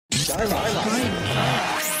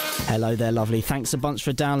Hello there, lovely. Thanks a bunch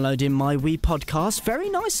for downloading my wee podcast. Very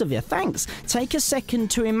nice of you. Thanks. Take a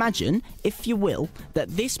second to imagine, if you will,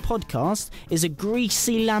 that this podcast is a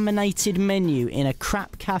greasy laminated menu in a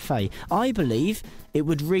crap cafe. I believe it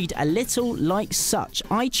would read a little like such.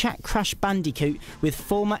 I chat Crash Bandicoot with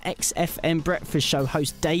former XFM breakfast show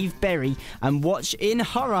host Dave Berry and watch in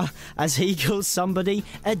horror as he calls somebody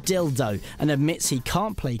a dildo and admits he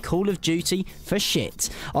can't play Call of Duty for shit.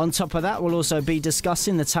 On top of that, we'll also be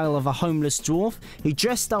discussing the tale of a homeless dwarf who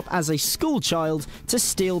dressed up as a school child to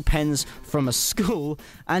steal pens from a school.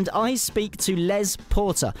 And I speak to Les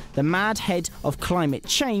Porter, the mad head of climate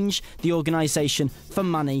change, the organisation for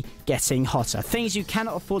money getting hotter. Things you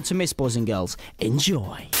cannot afford to miss, boys and girls.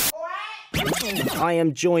 Enjoy. I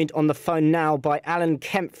am joined on the phone now by Alan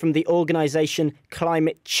Kemp from the organisation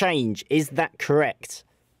Climate Change. Is that correct?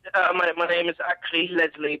 My name is actually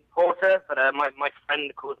Leslie Porter, but my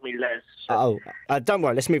friend calls me Les. So. Don't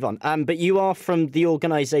worry, let's move on. But you are from the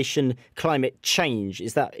organisation Climate Change.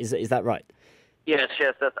 Is that right? Yes,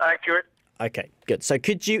 that's accurate. Okay, good. So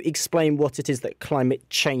could you explain what it is that climate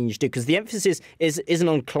change do? Because the emphasis isn't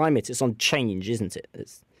on climate, it's on change, isn't it?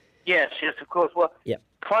 Yes, of course. Well, yeah.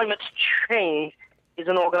 Climate Change is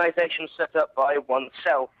an organisation set up by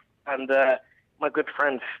oneself and my good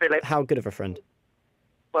friend Philip. How good of a friend?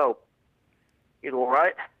 Well, he's all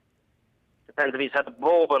right. Depends if he's had a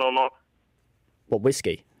bourbon or not. What,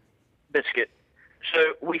 whiskey? Biscuit.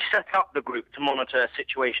 So we set up the group to monitor a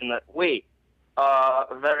situation that we are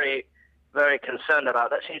very, very concerned about.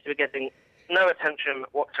 That seems to be getting no attention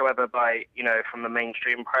whatsoever by, from the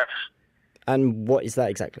mainstream press. And what is that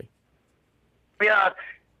exactly?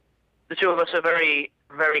 The two of us are very,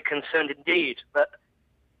 very concerned indeed. But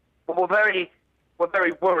we're very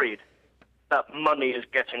worried that money is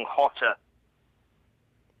getting hotter.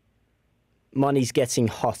 Money's getting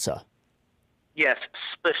hotter? Yes,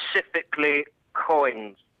 specifically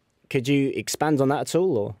coins. Could you expand on that at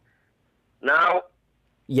all, or? No.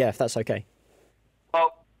 Yeah, if that's okay.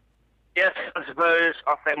 Well, yes, I suppose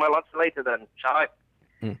I'll say my lunch later then, shall I?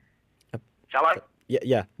 Shall I?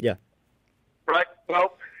 Yeah. Right,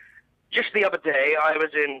 well, just the other day I was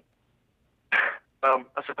in, I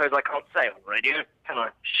suppose I can't say on the radio, can I?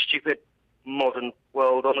 Stupid modern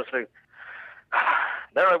world, honestly.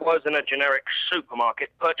 There I was in a generic supermarket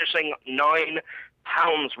purchasing £9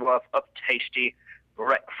 worth of tasty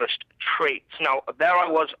breakfast treats. Now, there I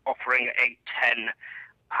was offering a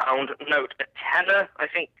 £10 note. A tenner, I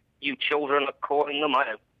think you children are calling them. I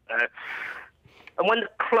don't know. And when the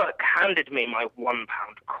clerk handed me my £1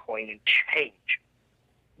 coin in change,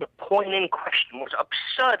 the coin in question was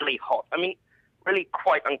absurdly hot. I mean, really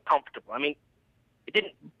quite uncomfortable. I mean, it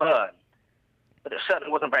didn't burn, but it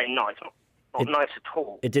certainly wasn't very nice. Not nice at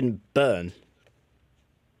all. It didn't burn?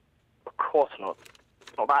 Of course not.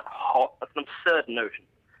 It's not that hot. That's an absurd notion.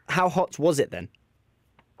 How hot was it then?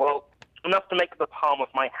 Well, enough to make the palm of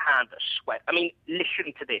my hand sweat. I mean,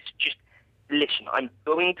 listen to this. Just listen. I'm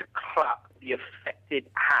going to clap the affected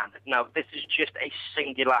hand. Now, this is just a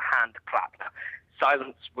singular hand clap. Now,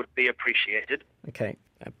 silence would be appreciated. Okay.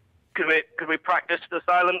 Could we practice the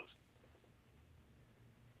silence?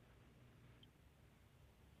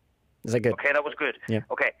 Is that good? Okay, that was good. Yeah.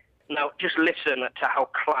 Okay, now just listen to how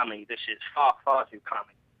clammy this is. Far, far too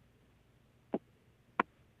clammy.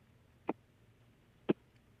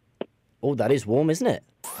 Oh, that is warm, isn't it?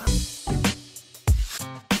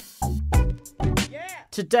 Yeah.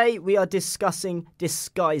 Today we are discussing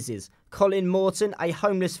disguises. Colin Morton, a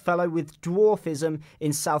homeless fellow with dwarfism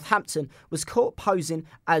in Southampton, was caught posing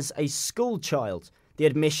as a school child. The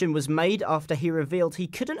admission was made after he revealed he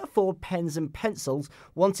couldn't afford pens and pencils,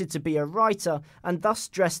 wanted to be a writer, and thus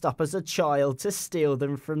dressed up as a child to steal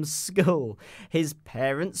them from school. His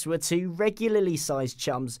parents were two regularly sized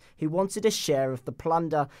chums who wanted a share of the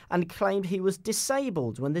plunder and claimed he was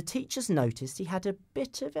disabled when the teachers noticed he had a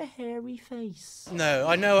bit of a hairy face. No,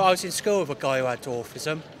 I know I was in school with a guy who had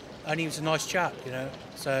dwarfism, and he was a nice chap,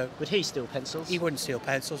 so... Would he steal pencils? He wouldn't steal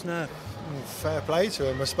pencils, no. Fair play to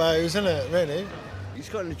him, I suppose, isn't it, really? He's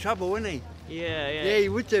got into trouble, isn't he? Yeah. Yeah, he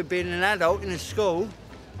would do, being an adult in a school.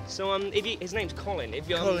 So, his name's Colin. If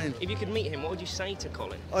you could meet him, what would you say to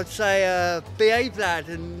Colin? I'd say, behave, lad,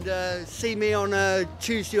 and see me on a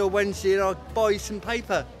Tuesday or Wednesday, and I'll buy you some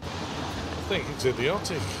paper. I think it's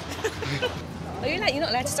idiotic. You're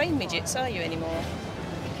not allowed to say midgets, are you, anymore?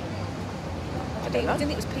 I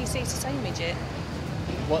think it was PC to say midget.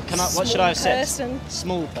 What should I have said? Person.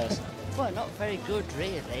 Small person. Well, not very good,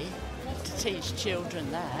 really. to teach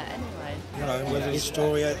children that anyway. You know, whether the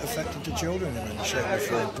story affected the children in any shape or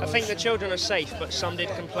form. I think the children are safe, but some did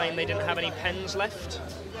complain they didn't have any pens left.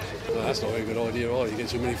 Well, that's not a very good idea either. You get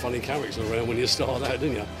too many funny characters around when you start that,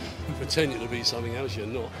 don't you? Pretending to be something else you're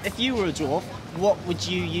not. If you were a dwarf, what would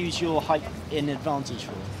you use your height in advantage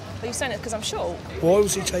for? Are you saying it because I'm short? Why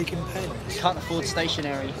was he taking pens? Can't afford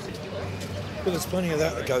stationery. Well, there's plenty of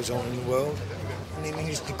that goes on in the world, and he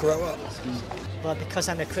needs to grow up. Well, because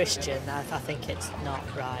I'm a Christian, I think it's not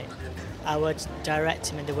right. I would direct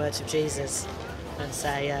him in the words of Jesus and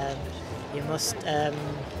say, you must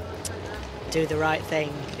do the right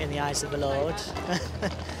thing in the eyes of the Lord,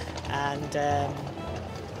 and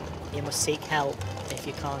you must seek help if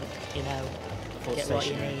you can't, get what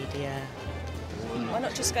you need, yeah. Why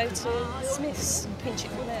not just go to Smith's and pinch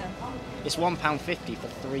it from there? It's £1.50 for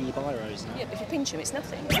 3 biros now. Yeah, but if you pinch them, it's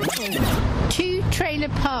nothing. 2 trailer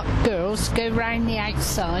park girls go round the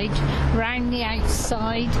outside, round the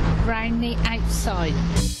outside, round the outside.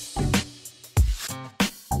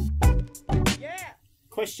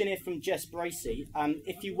 Question here from Jess Bracey.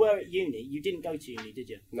 If you were at uni, you didn't go to uni, did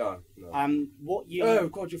you? No. What uni? Oh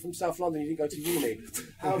God, you're from South London. You didn't go to uni.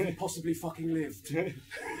 How have you possibly fucking lived?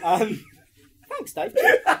 Thanks, Dave.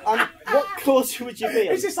 What course would you be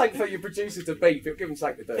on? It's just like for your producer to beep. It'll give him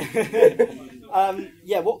something to do.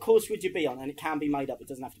 Yeah, what course would you be on? And it can be made up. It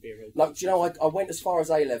doesn't have to be a real. Like, do you know, I went as far as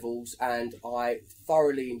A levels, and I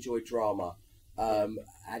thoroughly enjoyed drama. And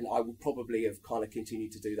I would probably have kind of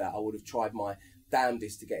continued to do that. I would have tried my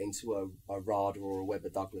damnedest to get into a RADA or a Webber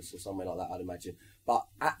Douglas or something like that, I'd imagine. But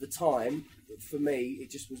at the time, for me, it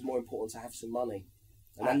just was more important to have some money.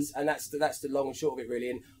 And that's the long and short of it, really.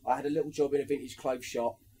 And I had a little job in a vintage clothes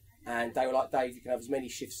shop, and they were like, Dave, you can have as many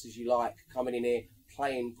shifts as you like, coming in here,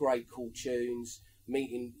 playing great cool tunes,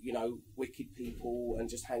 meeting, wicked people, and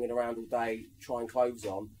just hanging around all day, trying clothes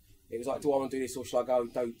on. It was like, do I want to do this, or shall I go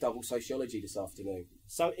and do double sociology this afternoon?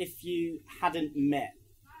 So if you hadn't met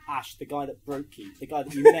Ash, the guy that broke you, the guy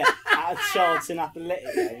that you met at a Charlton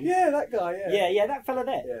Athletic game. Yeah, that guy, Yeah, that fella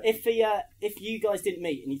there. Yeah. If you guys didn't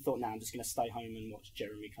meet and you thought, I'm just going to stay home and watch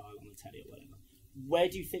Jeremy Kyle on the telly or whatever, where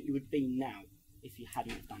do you think you would be now if you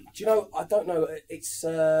hadn't have done that? Do you know, I don't know, it's...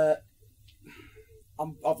 I've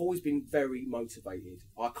always been very motivated.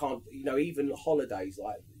 I can't, even holidays,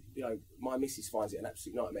 my missus finds it an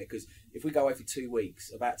absolute nightmare, because if we go away for 2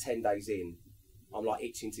 weeks, about 10 days in, I'm like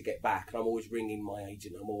itching to get back, and I'm always ringing my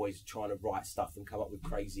agent. I'm always trying to write stuff and come up with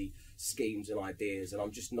crazy schemes and ideas, and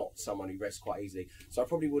I'm just not someone who rests quite easily. So I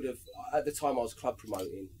probably would have, at the time I was club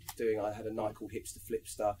promoting, I had a night called Hipster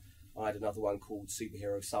Flipster, I had another one called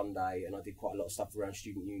Superhero Sunday, and I did quite a lot of stuff around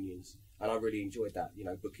student unions, and I really enjoyed that,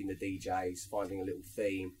 booking the DJs, finding a little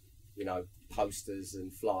theme, posters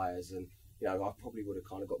and flyers, and I probably would have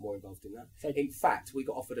kind of got more involved in that. So, in fact, we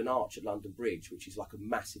got offered an arch at London Bridge, which is like a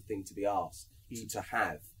massive thing to be asked to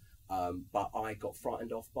have. But I got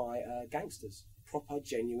frightened off by gangsters. Proper,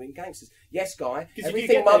 genuine gangsters. Yes, Guy,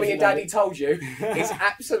 everything Mummy and Daddy told you is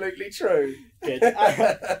absolutely true. Good.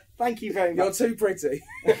 Thank you very much. You're too pretty.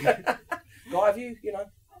 Guy, have you,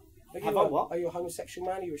 what? Are you a homosexual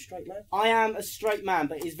man? Are you a straight man? I am a straight man,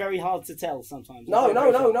 but it's very hard to tell sometimes. No. I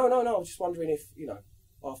was just wondering if,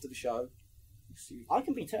 after the show... I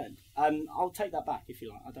can be turned. I'll take that back if you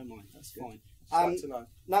like. I don't mind. That's fine. To know.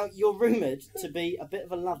 Now, you're rumoured to be a bit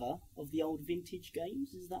of a lover of the old vintage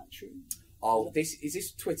games. Is that true? Oh, is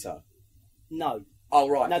this Twitter? No. Oh,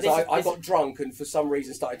 right. No, I got drunk and for some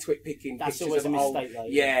reason started twit-picking pictures of old... That's always a mistake, though.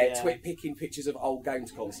 Yeah, twit-picking pictures of old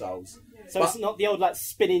games consoles. So it's not the old,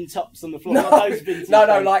 spinning tops on the floor? Not those vintage no,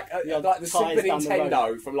 games, like the Super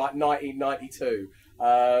Nintendo from, 1992.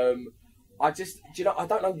 I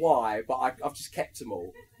don't know why, but I've just kept them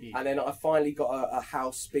all. And then I finally got a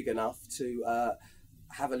house big enough to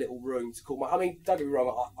have a little room to call my... I mean, don't get me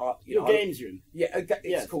wrong, Your games room? Yeah,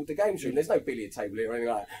 it's called the games room. There's no billiard table here or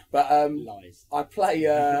anything like that. But Lies. I play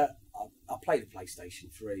I play the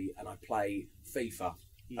PlayStation 3 and I play FIFA,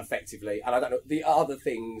 effectively. And I don't know, the other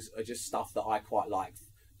things are just stuff that I quite like.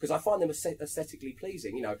 Because I find them aesthetically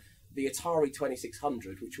pleasing, The Atari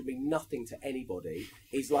 2600, which would mean nothing to anybody,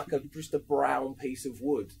 is like just a brown piece of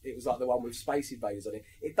wood. It was like the one with Space Invaders on it.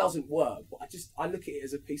 It doesn't work, but I look at it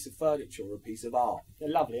as a piece of furniture or a piece of art. They're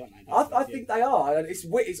lovely, aren't they? I think they are. And it's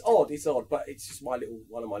odd, but it's just one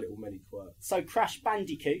of my little many quirks. So Crash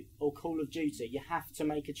Bandicoot or Call of Duty, you have to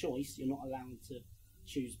make a choice. You're not allowed to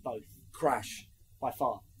choose both. Crash. By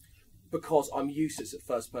far. because I'm useless at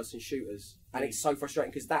first-person shooters, and it's so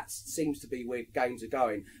frustrating because that seems to be where games are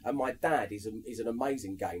going. And my dad is an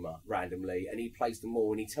amazing gamer, randomly, and he plays them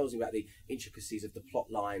all, and he tells me about the intricacies of the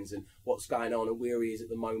plot lines and what's going on and where he is at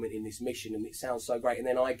the moment in this mission, and it sounds so great. And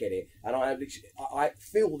then I get it, and I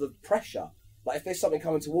feel the pressure. Like if there's something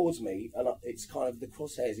coming towards me, and it's kind of the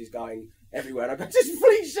crosshairs is going everywhere, and I go, just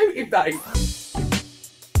please shoot him, Dave.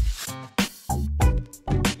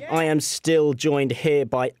 I am still joined here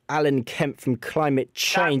by Alan Kemp from Climate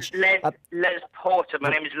Change. Les Porter. My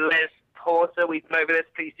name is Les Porter. We've been over this.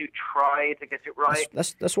 Please do try to get it right.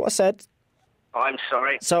 That's what I said. Oh, I'm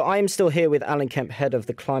sorry. So I am still here with Alan Kemp, head of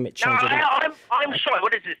the Climate Change. No, I'm sorry.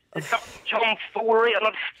 What is this? Is that tomfoolery? I'm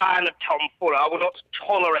not a fan of tomfoolery. I will not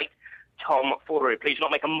tolerate tomfoolery. Please do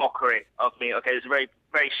not make a mockery of me. Okay, it's a very,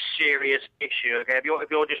 very serious issue. Okay, if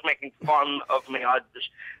you're just making fun of me, I'd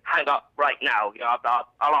just hang up right now. You know,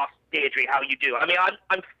 I'll ask Deirdre how you do. I mean,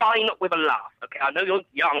 I'm fine with a laugh. Okay, I know you're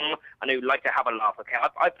young. I know you like to have a laugh. Okay,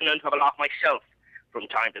 I've been known to have a laugh myself from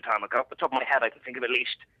time to time. Okay, off the top of my head, I can think of at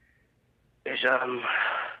least. There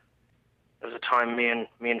was a time me and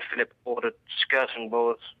Philip ordered skirting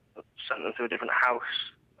boards, sent them to a different house.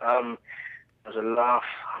 There was a laugh.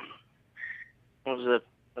 There was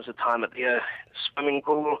a time at the swimming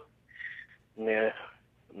pool, and the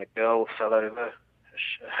girl fell over her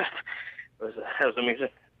shirt. There was the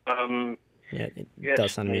music. Yeah, it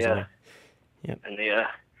does sound amusing. Yeah. And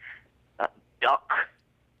that duck.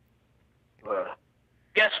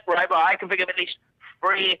 Yes, right, but I can think of at least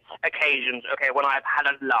 3 occasions, okay, when I've had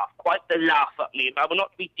a laugh. Quite the laugh at me. I will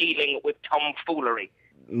not be dealing with tomfoolery.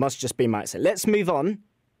 Must just be my accent. Let's move on.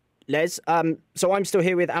 Les, so I'm still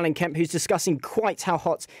here with Alan Kemp, who's discussing quite how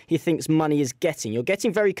hot he thinks money is getting. You're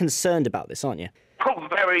getting very concerned about this, aren't you? Oh,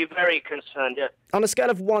 very, very concerned, yeah. On a scale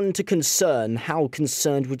of 1 to concern, how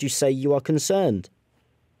concerned would you say you are concerned?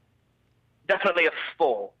 Definitely a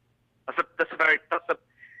 4.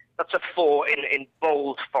 That's a 4 in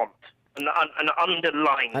bold font, an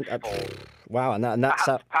underlined 4. Wow, and that's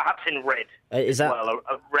perhaps in red. Is that a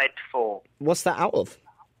red 4? What's that out of?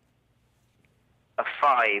 A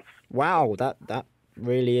 5. Wow, that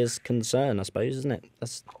really is concern, I suppose, isn't it?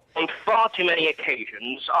 On far too many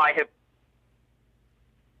occasions, I have.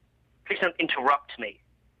 Please don't interrupt me.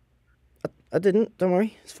 I didn't. Don't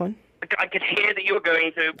worry, it's fine. I could hear that you were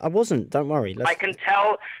going to. I wasn't. Don't worry. I can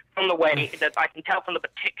tell from the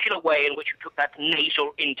particular way in which you took that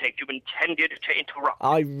nasal intake. You intended to interrupt.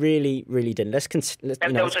 I really, really didn't.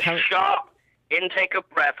 There was a sharp intake of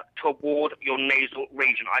breath toward your nasal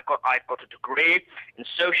region. I've got a degree in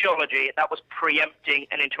sociology. That was preempting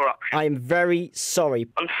an interruption. I am very sorry.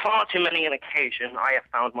 On far too many an occasion, I have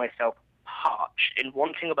found myself parched in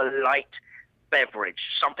wanting of a light beverage,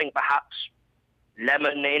 something perhaps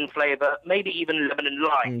lemon in flavour, maybe even lemon and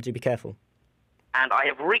lime. Do be careful. And I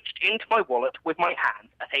have reached into my wallet with my hand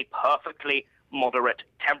at a perfectly moderate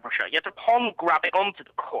temperature. Yet upon grabbing onto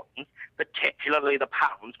the coins, particularly the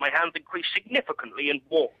pounds, my hands increased significantly in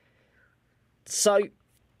warmth. So,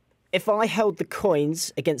 if I held the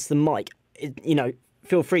coins against the mic,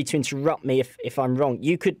 feel free to interrupt me if I'm wrong.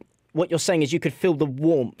 What you're saying is you could feel the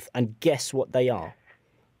warmth and guess what they are.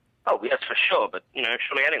 Oh, yes, for sure, but,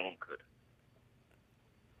 surely anyone could.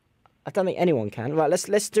 I don't think anyone can. Right,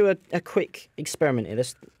 let's do a quick experiment here.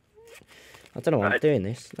 I don't know why I'm doing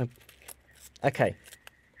this. Okay.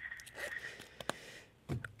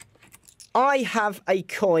 I have a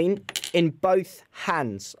coin in both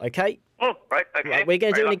hands, okay? Oh, right, okay. Right, we're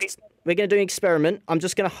going to do an experiment. I'm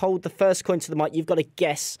just going to hold the first coin to the mic. You've got to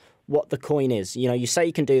guess what the coin is. You say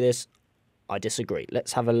you can do this. I disagree.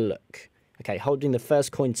 Let's have a look. Okay, holding the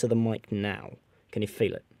first coin to the mic now. Can you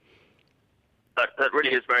feel it? That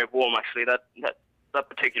really is very warm, actually. That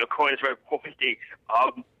particular coin is very warm indeed.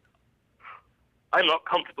 I'm not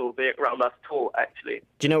comfortable being around that at all, actually.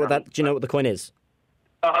 Do you know what the coin is?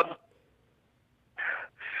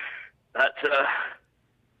 It's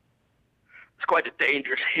quite a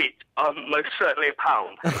dangerous heat. Most certainly a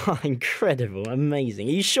pound. Oh, incredible, amazing.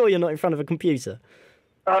 Are you sure you're not in front of a computer?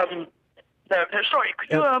 No, sorry.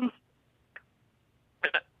 Could you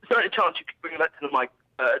is there any chance you could bring that to the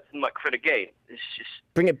microphone again? It's just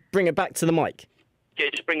bring it back to the mic. Yeah,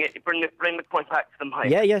 just bring the point back to the mic.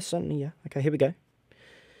 Yeah, certainly, yeah. Okay, here we go.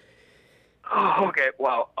 Oh, okay.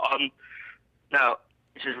 Well, now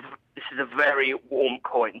this is a very warm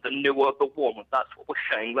coin. The newer, the warmer. That's what we're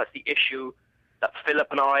saying. That's the issue that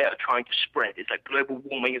Philip and I are trying to spread. Is that global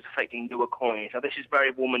warming is affecting newer coins. Now, this is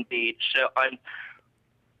very warm indeed. So I'm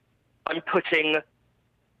putting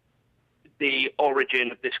the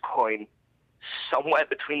origin of this coin somewhere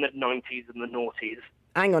between the 90s and the noughties.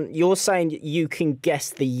 hang on, you're saying you can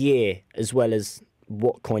guess the year as well as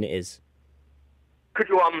what coin it is? Could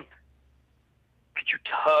you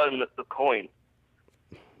turn the coin?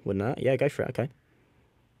 Wouldn't that? Yeah, go for it. Okay,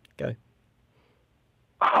 go.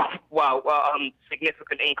 Oh, wow,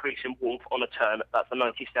 significant increase in warmth on a turn. That's a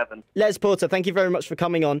 97. Les Porter, thank you very much for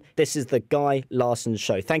coming on. This is the Guy Larsen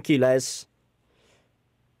Show. Thank you, Les.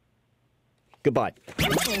 Goodbye.